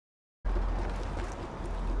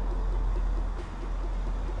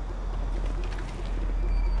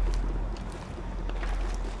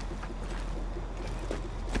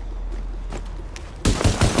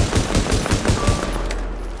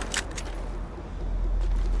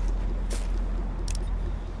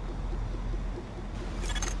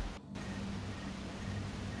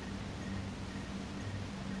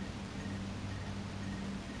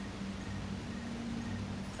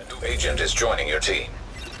Agent is joining your team.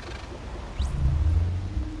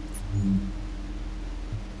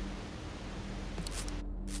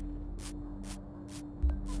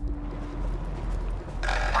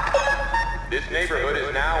 This neighborhood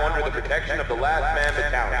is now under the protection of the Last Man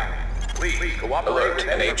Battalion. Please cooperate Alert, with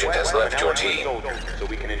an agent has left your team. soldiers so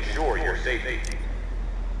we can ensure your safety.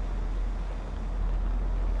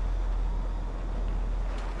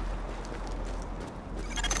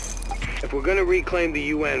 If we're gonna reclaim the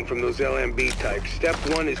UN from those LMB types, step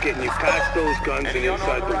one is getting you past those guns and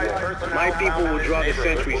inside the wall. My people will draw the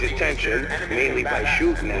sentries' attention, mainly by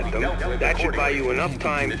shooting at them. That should buy you enough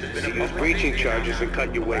time to use breaching charges and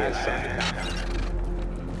cut your way inside.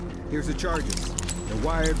 Here's the charges. They're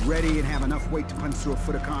wired, ready, and have enough weight to punch through a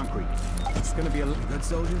foot of concrete. It's gonna be a good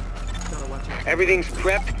soldier? Gotta watch out. Everything's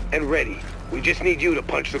prepped and ready. We just need you to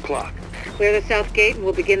punch the clock. Clear the south gate and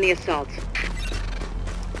we'll begin the assault.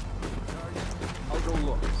 I'll go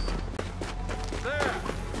look.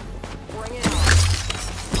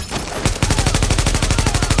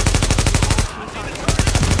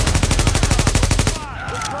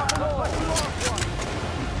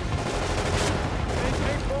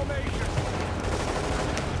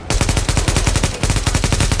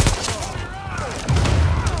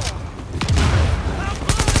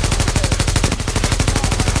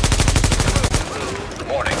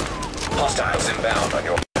 Warning. Hostiles inbound on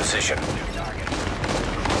your position.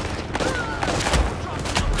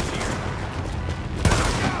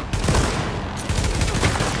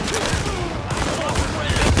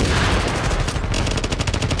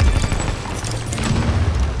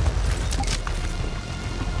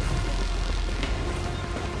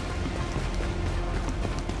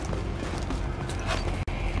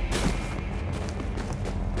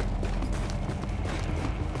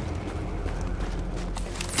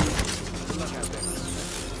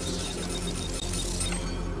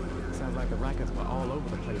 Sounds like the rackets were all over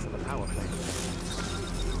the place at the power plant.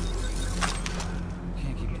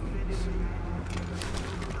 Can't keep doing this.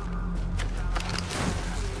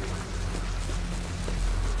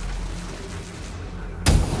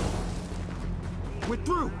 We're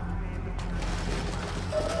through!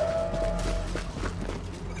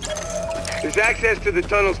 There's access to the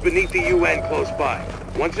tunnels beneath the UN close by.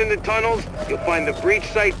 Once in the tunnels, you'll find the breach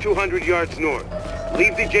site 200 yards north.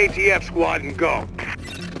 Leave the JTF squad and go.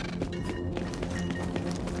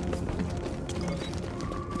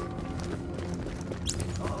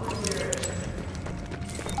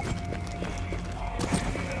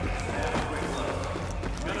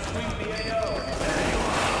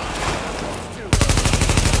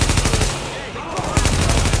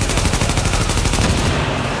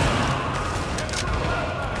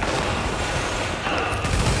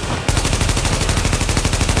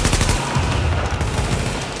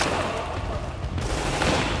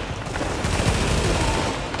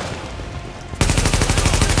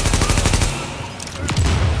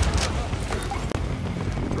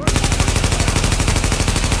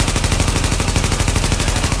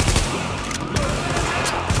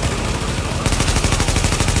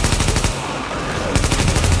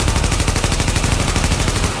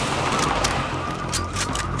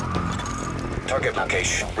 Target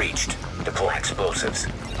location reached. Deploy explosives.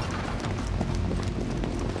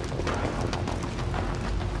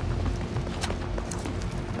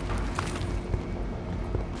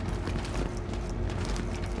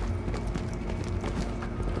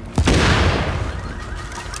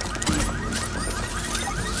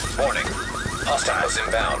 Warning. Hostiles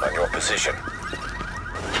inbound on your position.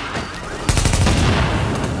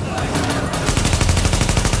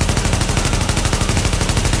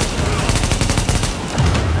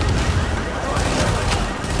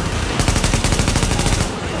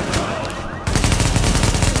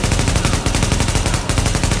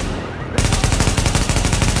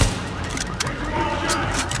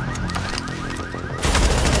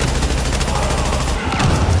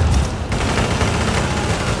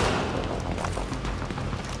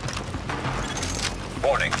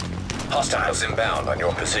 Warning. Hostiles inbound on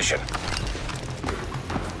your position.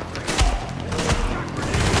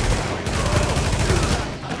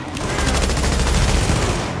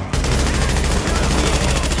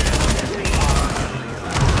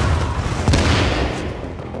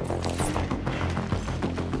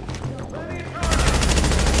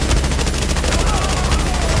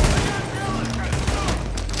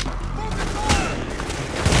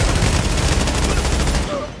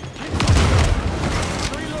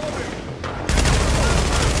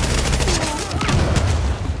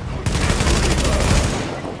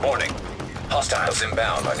 Hostiles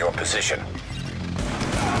inbound on your position.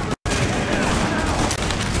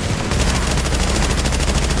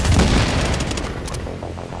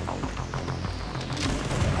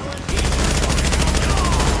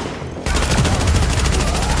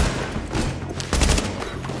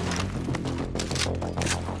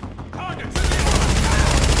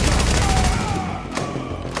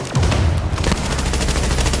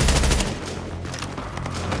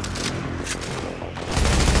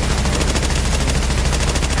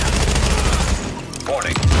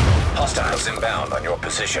 inbound on your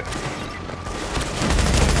position.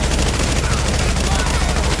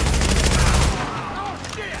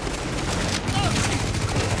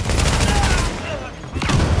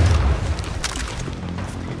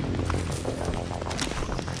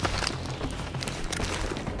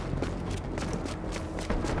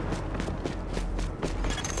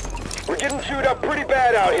 We're getting chewed up pretty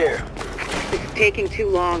bad out here. It's taking too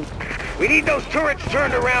long. We need those turrets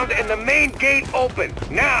turned around and the main gate open,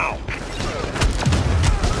 now!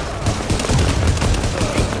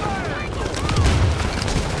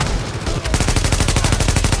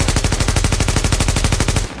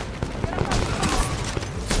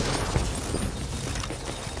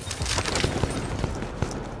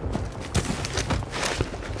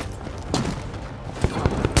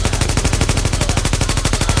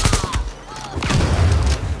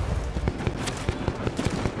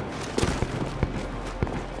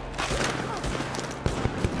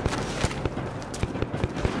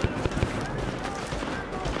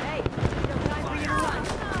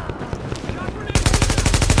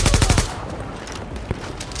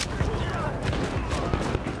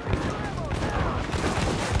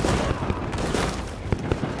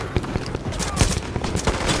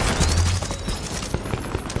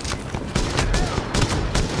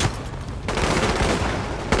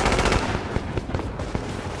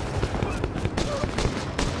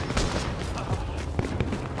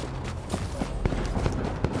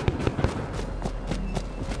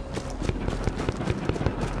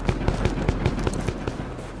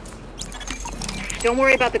 Don't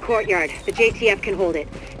worry about the courtyard. The JTF can hold it.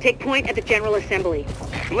 Take point at the General Assembly.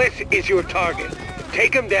 Bliss is your target.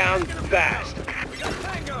 Take him down fast.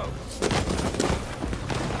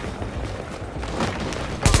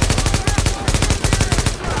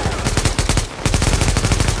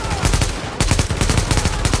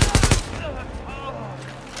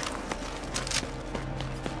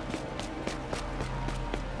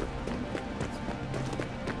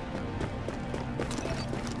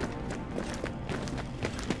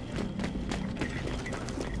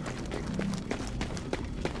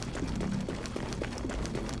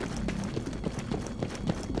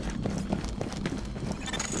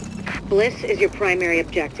 Bliss is your primary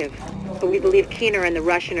objective, but we believe Keener and the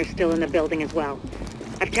Russian are still in the building as well.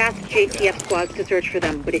 I've tasked JTF squads to search for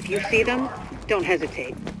them, but if you see them, don't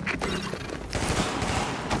hesitate.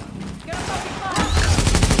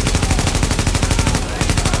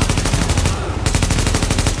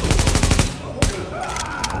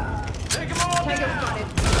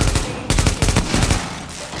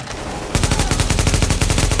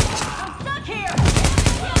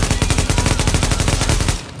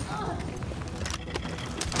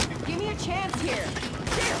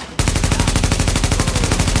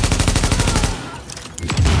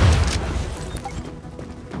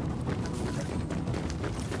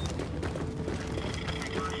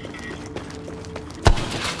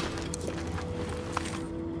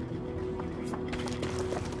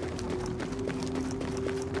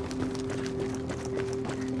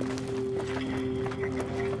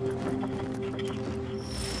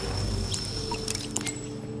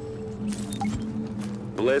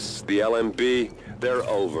 Bliss, the LMB, they're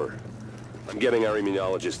over. I'm getting our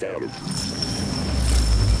immunologist out.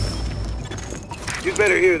 You'd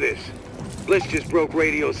better hear this. Bliss just broke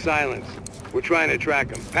radio silence. We're trying to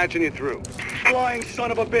track him. Patching you through. Flying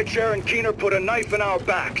son of a bitch, Aaron Keener put a knife in our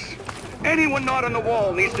backs. Anyone not on the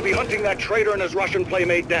wall needs to be hunting that traitor and his Russian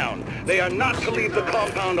playmate down. They are not to leave the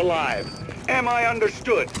compound alive. Am I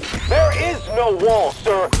understood? There is no wall,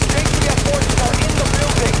 sir. JTF forces are in the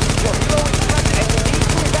building. Your hero is present and you need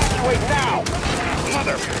to evacuate now.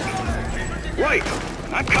 Mother! Right!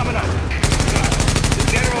 I'm coming up. The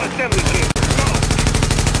General Assembly chamber. Go!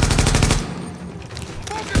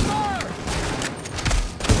 Focus fire!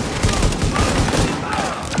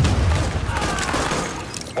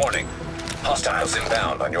 Warning. Hostiles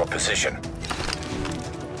inbound on your position.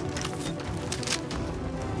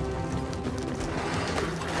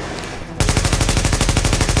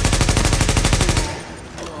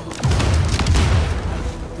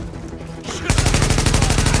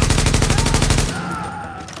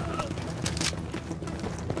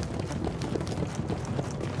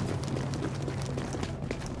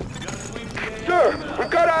 Sir, we've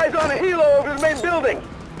got eyes on a helo over the main building.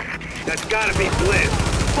 That's gotta be Bliss.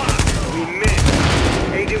 Fuck, we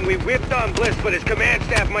missed. Agent, we whipped on Bliss, but his command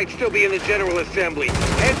staff might still be in the General Assembly.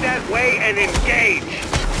 Head that way and engage.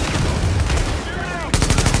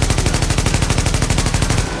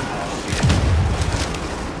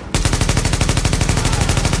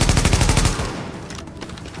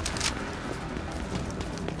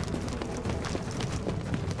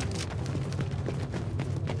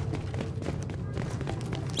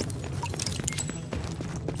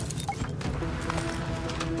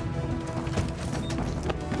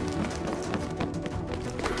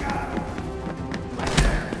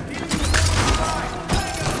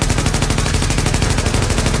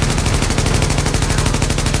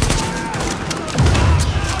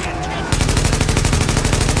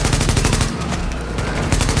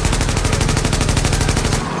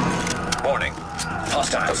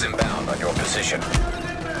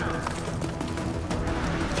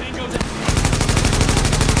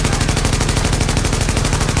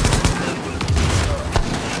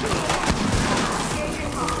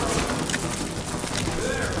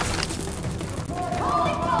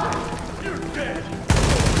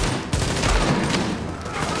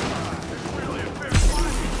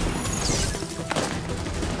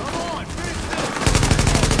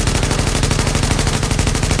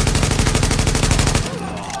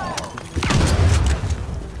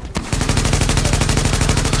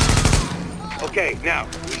 Now,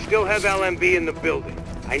 we still have LMB in the building.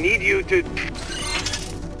 I need you to...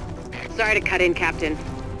 Sorry to cut in, Captain.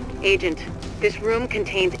 Agent, this room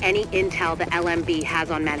contains any intel the LMB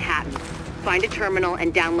has on Manhattan. Find a terminal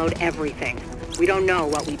and download everything. We don't know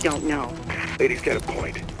what we don't know. Lady's got a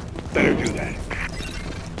point. Better do that.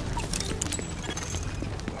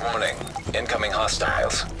 Warning. Incoming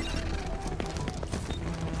hostiles.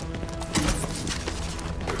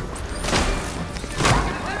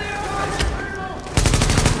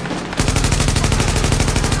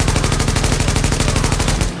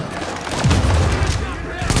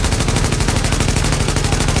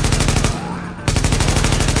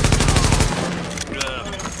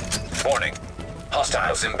 Warning.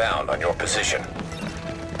 Hostiles inbound on your position.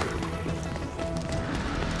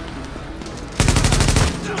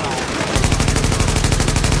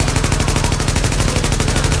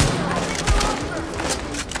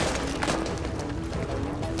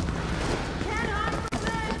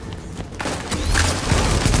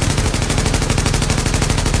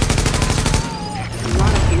 A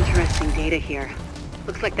lot of interesting data here.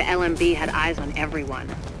 Looks like the LMB had eyes on everyone.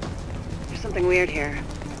 There's something weird here.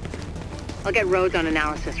 I'll get Rhodes on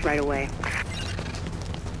analysis right away.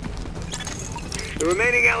 The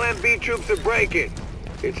remaining LMB troops are breaking.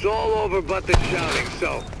 It's all over but the shouting,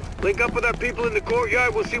 so link up with our people in the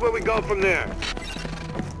courtyard. We'll see where we go from there.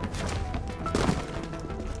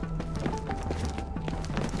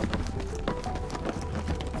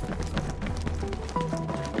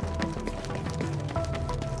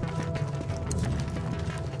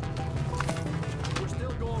 We're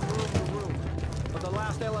still going room to room, but the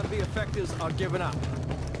last LMB effectives are giving up.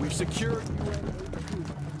 We've secured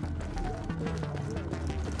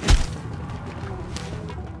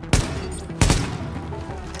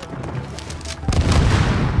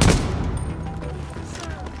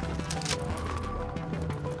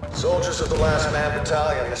Soldiers of the Last Man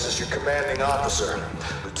Battalion, this is your commanding officer,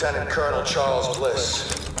 Lieutenant Colonel Charles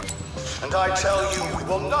Bliss. And I tell you, we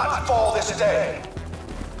will not fall this day.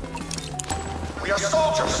 We are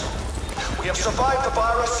soldiers. We have survived the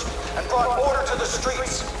virus and brought order to the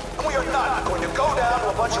streets. And we are not going to go down to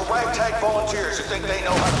a bunch of ragtag volunteers who think they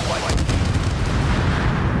know how to fight.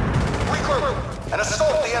 Regroup and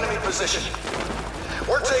assault the enemy position.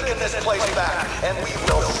 We're taking this place back, and we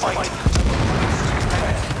will fight.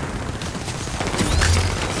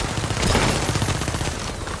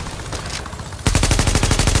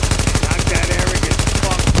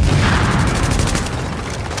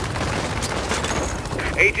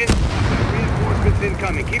 Agent, reinforcements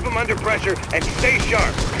incoming. Keep them under pressure and stay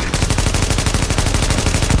sharp.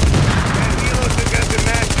 That Helos has got the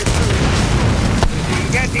master crew. If you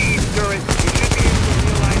can get to East Turret, you should be able to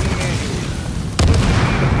realize the manual. Put the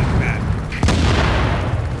speed on this map.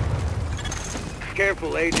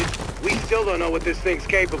 Careful, Agent. We still don't know what this thing's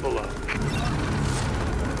capable of.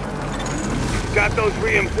 Got those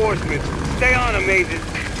reinforcements. Stay on them, Agent.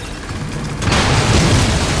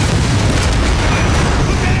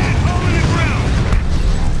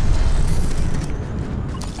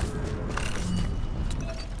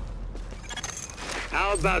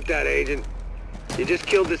 How about that, Agent? You just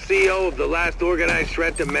killed the CEO of the last organized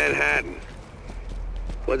threat to Manhattan.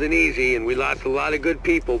 Wasn't easy, and we lost a lot of good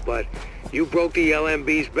people, but you broke the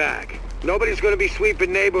LMB's back. Nobody's gonna be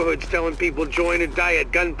sweeping neighborhoods telling people join or die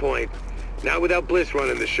at gunpoint. Not without Bliss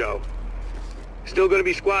running the show. Still gonna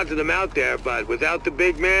be squads of them out there, but without the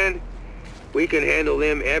big man, we can handle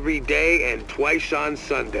them every day and twice on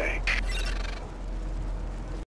Sunday.